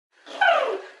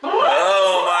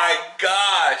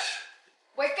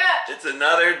It's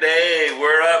another day.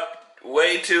 We're up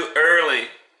way too early.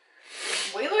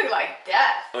 We look like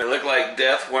death. We look like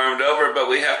death warmed over, but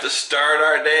we have to start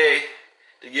our day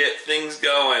to get things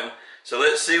going. So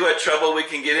let's see what trouble we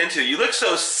can get into. You look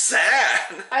so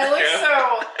sad. I look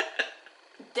so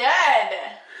dead.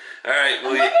 All right.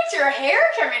 Look at your hair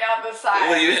coming out the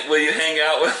side. Will you hang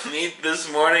out with me this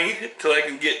morning till I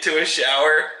can get to a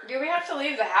shower? Do we have to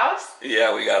leave the house?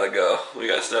 Yeah, we gotta go. We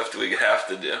got stuff we have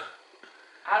to do.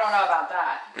 I don't know about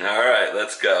that. All right,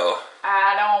 let's go.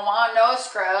 I don't want no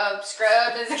scrub.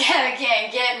 Scrub is can't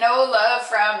get no love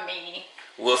from me.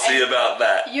 We'll see about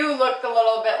that. You look a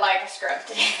little bit like a scrub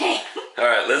today. All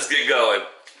right, let's get going.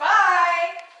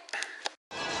 Bye.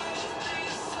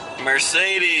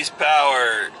 Mercedes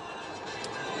power.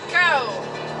 Go.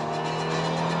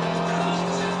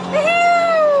 Woohoo!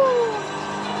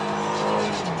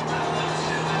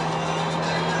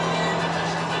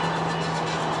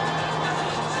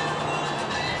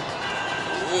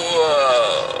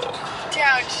 Whoa.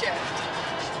 Downshift.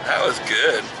 That was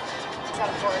good. Got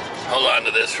a board. Hold on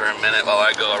to this for a minute while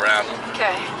I go around them.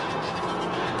 Okay.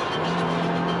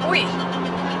 Wait.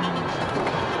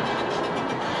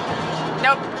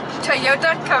 Nope.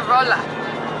 Toyota Corolla.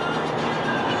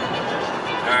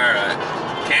 Alright.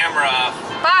 Camera off.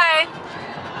 Bye.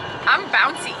 I'm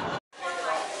bouncy.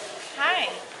 Hi.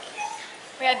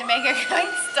 We had to make a quick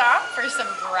stop for some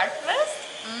breakfast.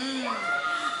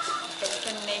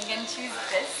 Bacon, egg, and cheese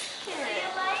biscuit.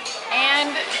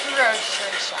 And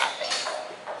grocery shopping.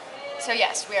 So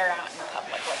yes, we are out in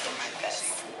public looking like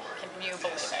this. Can you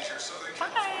believe it?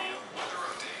 Bye.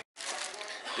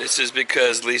 This is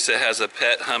because Lisa has a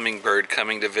pet hummingbird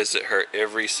coming to visit her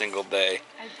every single day.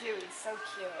 I do, he's so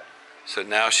cute. So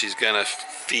now she's gonna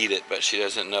feed it, but she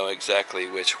doesn't know exactly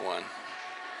which one.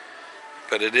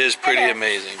 But it is pretty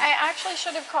amazing. I actually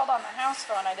should have called on the house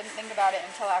phone. I didn't think about it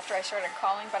until after I started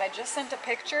calling, but I just sent a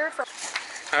picture for...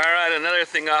 Alright, another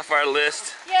thing off our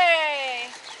list. Yay!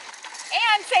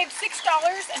 And saved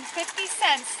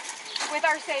 $6.50 with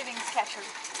our savings catcher.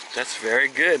 That's very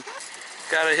good.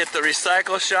 Gotta hit the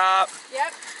recycle shop.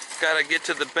 Yep. Gotta get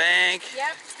to the bank.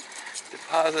 Yep.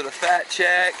 Deposit a fat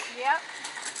check. Yep.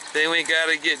 Then we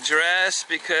gotta get dressed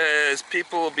because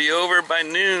people will be over by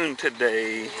noon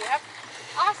today. Yep.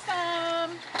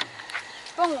 Awesome.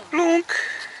 Boom. Blunk.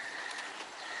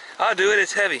 I'll do it,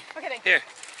 it's heavy. Okay. Here.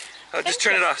 I'll just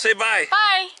turn it off. Say bye.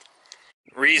 Bye.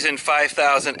 Reason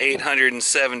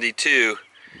 5,872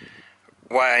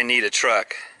 why I need a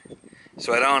truck.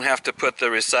 So I don't have to put the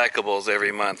recyclables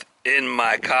every month in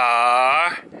my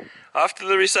car. Off to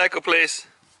the recycle place.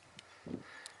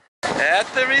 At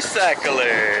the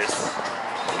recyclers.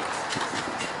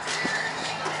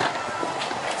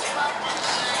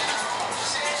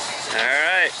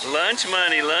 Alright, lunch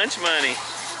money, lunch money.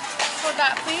 Hold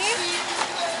that, please.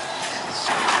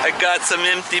 I got some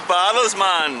empty bottles,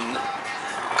 man.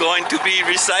 Going to be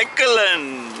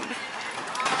recycling.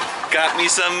 Got me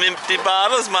some empty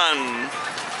bottles, man.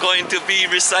 Going to be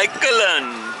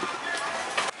recycling.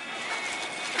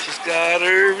 She's got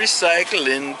her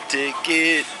recycling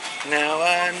ticket. Now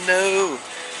I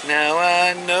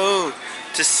know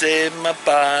to save my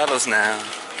bottles now.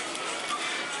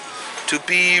 To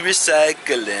be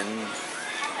recycling.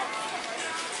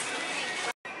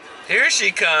 Here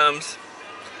she comes.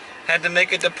 Had to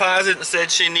make a deposit and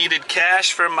said she needed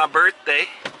cash for my birthday.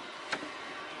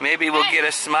 Maybe we'll get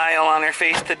a smile on her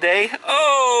face today.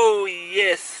 Oh,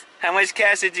 yes. How much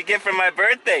cash did you get for my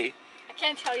birthday? I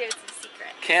can't tell you, it's a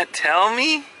secret. Can't tell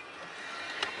me?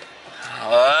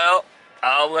 Well,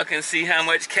 I'll look and see how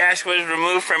much cash was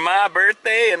removed for my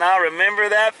birthday, and I'll remember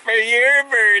that for your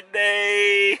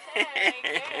birthday.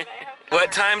 Good.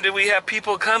 What time do we have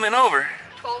people coming over?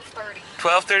 12:30.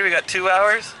 12:30, we got 2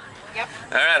 hours? Yep.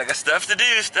 All right, I got stuff to do.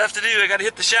 I got to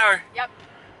hit the shower. Yep.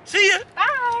 See ya.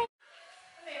 Bye.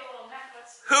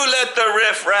 Who let the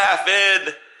riff-raff in?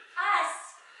 Us.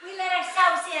 We let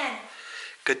ourselves in.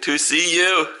 Good to see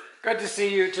you. Good to see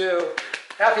you too.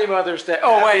 Happy Mother's Day.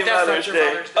 Oh wait, that's not your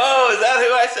Mother's Day. Oh, is that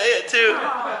who I say it to?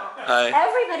 Hi.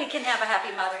 Everybody can have a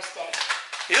happy Mother's Day.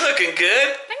 You're looking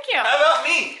good. Thank you. How about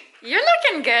me? You're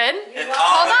looking good. And all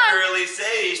Hold the on. girlies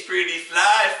say he's pretty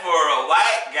fly for a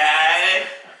white guy.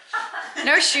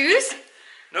 No shoes.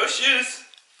 No shoes.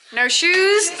 No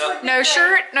shoes. No. No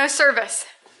shirt. No service.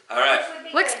 All right.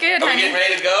 Looks good, Are we honey. getting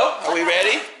ready to go? Are we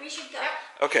ready? We should go.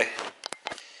 Okay.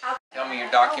 Tell me you're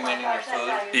documenting your food.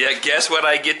 Yeah, guess what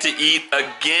I get to eat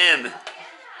again?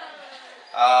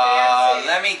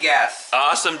 Let me guess.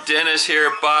 Awesome Dennis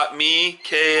here bought me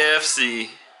KFC.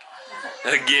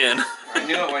 Again. I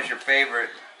knew it was your favorite.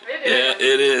 Yeah,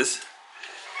 it is.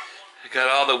 Got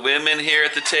all the women here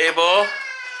at the table.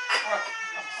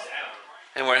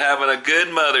 And we're having a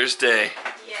good Mother's Day.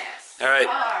 Yes. All right.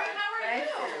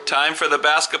 Time for the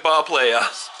basketball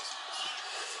playoffs.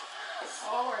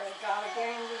 Oh, we got a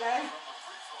game today.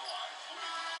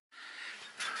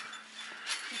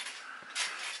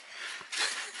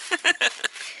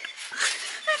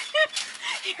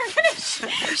 You're gonna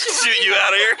shoot Shoot you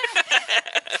out of here.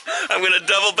 I'm gonna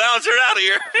double bounce her out of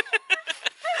here.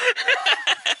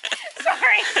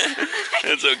 Sorry.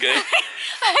 It's okay.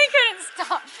 I couldn't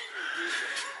stop.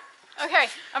 Okay,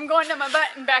 I'm going to my butt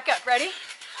and back up. Ready?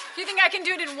 Do you think I can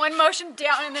do it in one motion,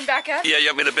 down and then back up? Yeah, you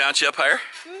want me to bounce you up higher?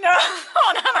 No.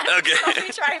 Hold on. Okay. Let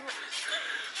me try.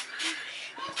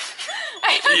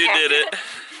 You did it.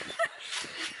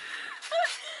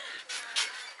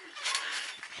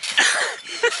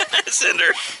 Send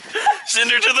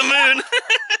her to the moon.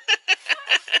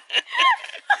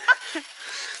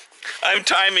 I'm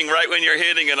timing right when you're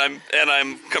hitting, and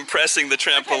I'm compressing the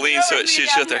trampoline Okay, so it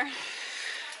shoots you out there.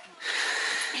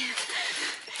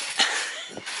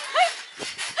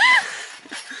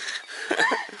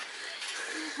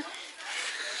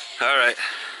 All right.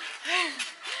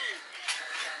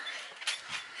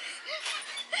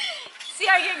 See,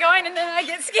 I get going and then I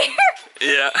get scared.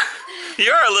 Yeah,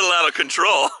 you are a little out of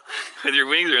control with your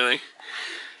wings or anything.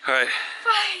 All right.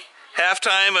 Bye.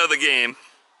 Halftime of the game.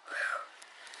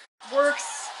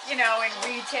 Works, you know, in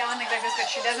retail and things like this, but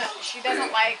she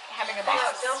doesn't like having a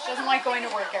boss. She doesn't like going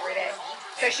to work every day.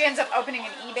 So she ends up opening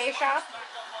an eBay shop,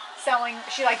 selling.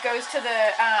 She like goes to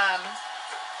the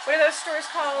what are those stores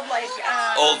called? Like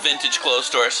Old vintage clothes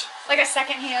stores. like a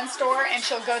secondhand store, and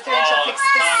she'll go through and she'll pick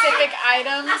specific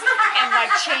items and like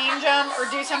change them or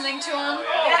do something to them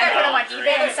and put them on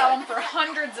eBay and sell them for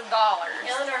hundreds of dollars.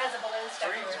 Eleanor has a balloon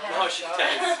stuck in her head. Oh, she does.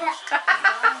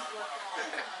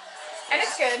 And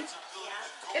it's good.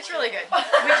 It's really good.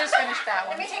 We just finished that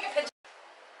one. Let me take a picture.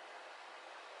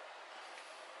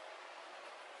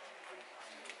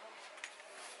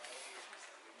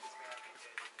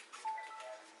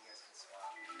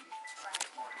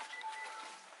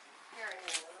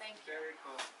 Thank you.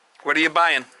 What are you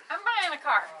buying? I'm buying a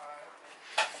car.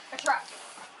 A truck.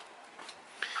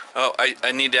 Oh,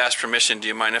 I need to ask permission. Do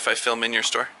you mind if I film in your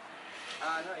store? No,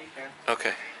 you can.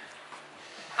 Okay.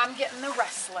 I'm getting the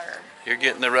wrestler. You're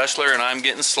getting the wrestler, and I'm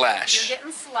getting Slash. You're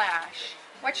getting Slash.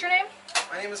 What's your name?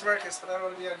 My name is Marcus, but I don't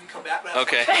want to be on YouTube. Batman.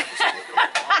 Okay.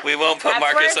 We won't put That's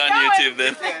where Marcus it's on going. YouTube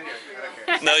then.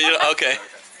 Okay. No, you don't. Okay.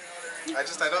 I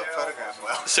don't photograph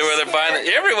well. So where they're buying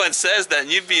it, everyone says that,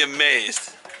 and you'd be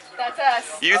amazed. That's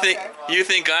us. You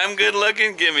think I'm good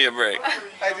looking? Give me a break.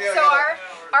 I do.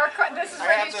 So this is I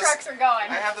where have these this- trucks are going.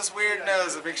 I have this weird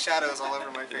nose with big shadows all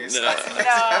over my face. No.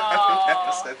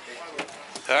 No.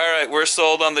 All right, we're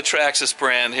sold on the Traxxas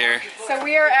brand here. So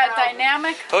we are at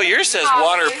Dynamic. Oh, yours says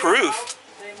waterproof.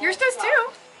 Yours does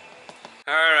too.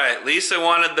 All right, Lisa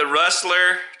wanted the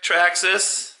Rustler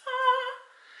Traxxas,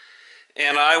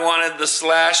 and I wanted the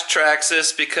Slash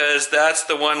Traxxas because that's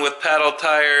the one with paddle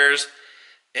tires,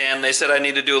 and they said I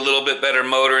need to do a little bit better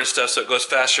motor and stuff so it goes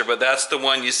faster, but that's the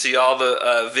one you see all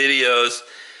the videos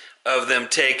of them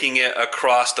taking it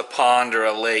across a pond or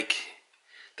a lake.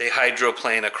 They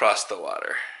hydroplane across the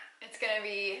water. It's gonna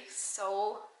be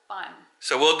so fun.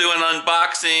 So we'll do an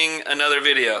unboxing, another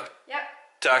video. Yep.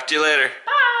 Talk to you later.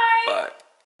 Bye. Bye.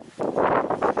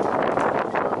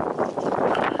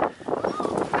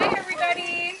 Hi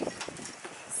everybody.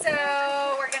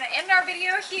 So we're gonna end our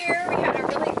video here. We had a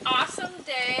really awesome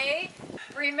day.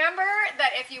 Remember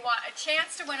that if you want a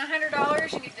chance to win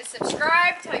 $100, you need to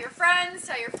subscribe, tell your friends,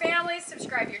 tell your family,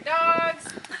 subscribe your dogs.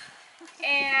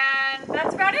 And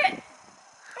that's about it.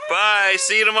 Bye.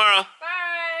 See you tomorrow.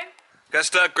 Bye.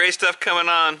 Got great stuff coming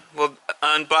on. We'll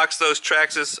unbox those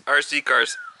Traxxas RC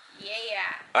cars.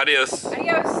 Yeah. Adios.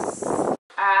 Adios.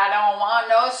 I don't want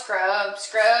no scrub.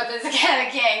 Scrub is a cat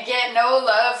that can't get no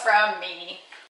love from me.